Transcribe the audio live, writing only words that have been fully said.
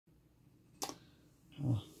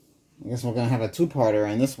I guess we're going to have a two-parter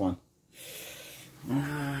on this one.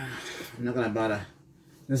 I'm not going to bother.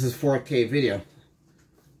 This is 4K video.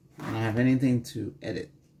 I don't have anything to edit.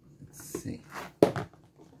 Let's see.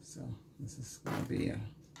 So this is going to be let's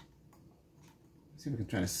see if we can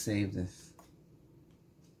try to save this.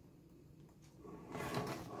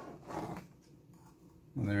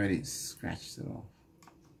 Well, they already scratched it off.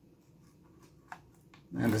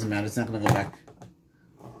 That doesn't matter. It's not going to go back.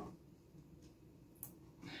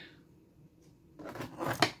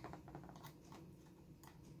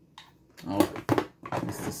 Oh,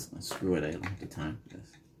 let's just screw it. I don't have the time for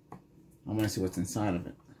this. I want to see what's inside of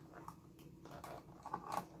it.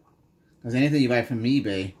 Because anything you buy from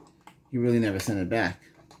eBay, you really never send it back.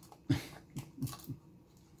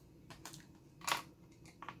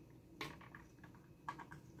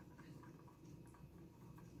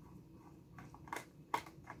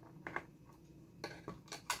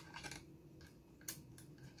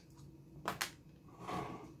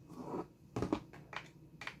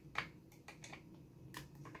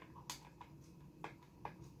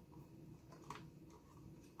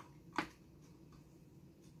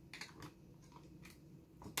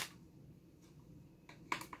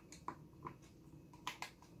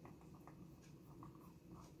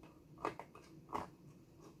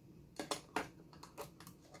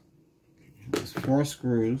 There's 4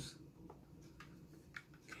 screws.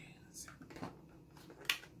 Okay, let's see.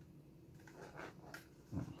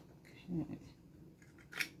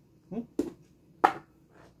 Okay.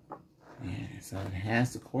 Yeah, so it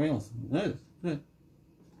has the coils. Good, good.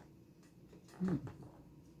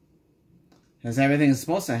 Has everything it's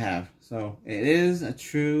supposed to have. So it is a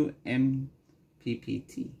true Mppt.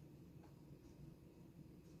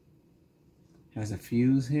 Has a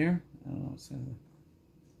fuse here. I don't know what it says.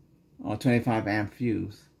 Oh, 25 amp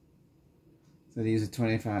fuse. So these are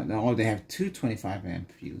 25. No, they have 2 25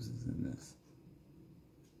 amp fuses in this.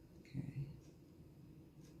 Okay.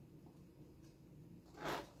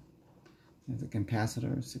 There's a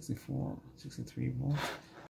capacitor, 63 volts.